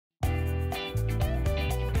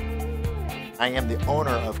I am the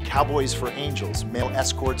owner of Cowboys for Angels, male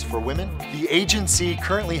escorts for women. The agency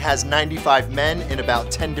currently has 95 men in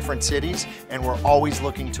about 10 different cities, and we're always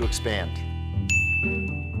looking to expand.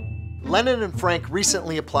 Lennon and Frank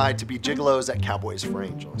recently applied to be gigolos at Cowboys for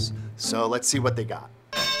Angels. So let's see what they got.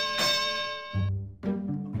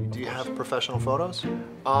 Do you have professional photos?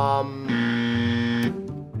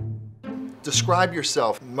 Describe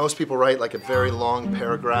yourself. Most people write like a very long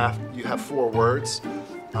paragraph. You have 4 words.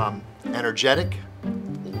 Energetic,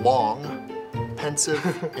 long, pensive,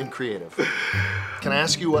 and creative. Can I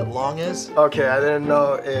ask you what long is? Okay, I didn't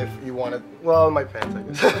know if you wanted, well, my pants,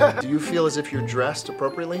 I guess. Do you feel as if you're dressed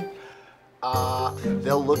appropriately?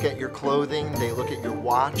 They'll look at your clothing, they look at your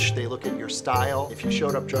watch, they look at your style. If you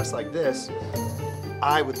showed up dressed like this,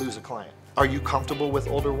 I would lose a client. Are you comfortable with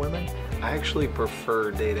older women? I actually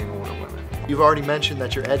prefer dating older women. You've already mentioned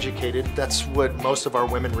that you're educated. That's what most of our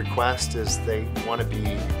women request, is they want to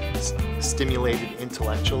be stimulated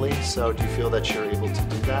intellectually. So do you feel that you're able to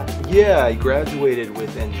do that? Yeah, I graduated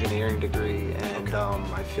with engineering degree, and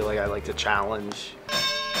I feel like I like to challenge.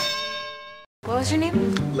 What was your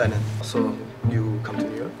name? Lennon. So you come to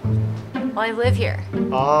New York? Well, I live here.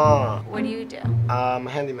 Ah. What do you do? I'm a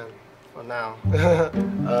handyman for now.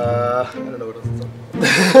 I don't know what else to talk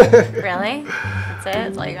about. Really? That's it?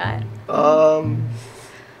 That's all you got?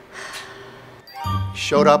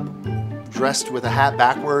 Showed up dressed with a hat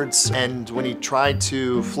backwards, and when he tried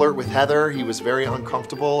to flirt with Heather, he was very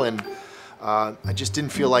uncomfortable, and I just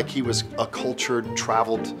didn't feel like he was a cultured,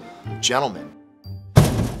 traveled gentleman.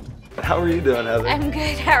 How are you doing, Heather? I'm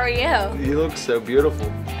good. How are you? You look so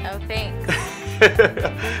beautiful. Oh, thanks.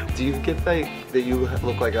 Do you get that you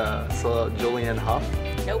look like a Julianne Hough?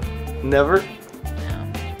 Nope. Never?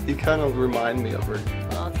 No. You kind of remind me of her.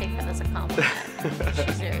 Well, I'll take that as a compliment.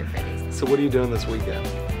 She's very pretty. So what are you doing this weekend?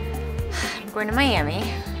 I'm going to Miami.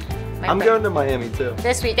 I'm going to Miami too.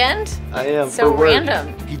 This weekend? I am. So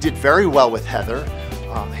random. He did very well with Heather.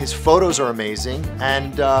 His photos are amazing,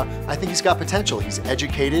 and I think he's got potential. He's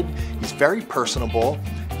educated, he's very personable,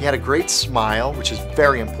 he had a great smile, which is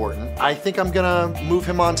very important. I think I'm gonna move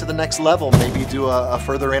him on to the next level, maybe do a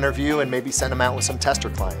further interview and maybe send him out with some tester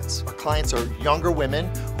clients. Our clients are younger women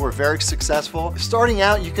who are very successful. Starting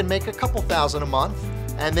out, you can make a couple thousand a month,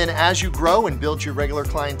 and then as you grow and build your regular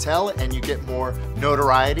clientele and you get more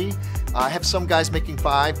notoriety, I have some guys making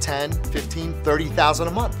 5, 10, 15, 30,000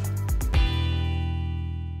 a month.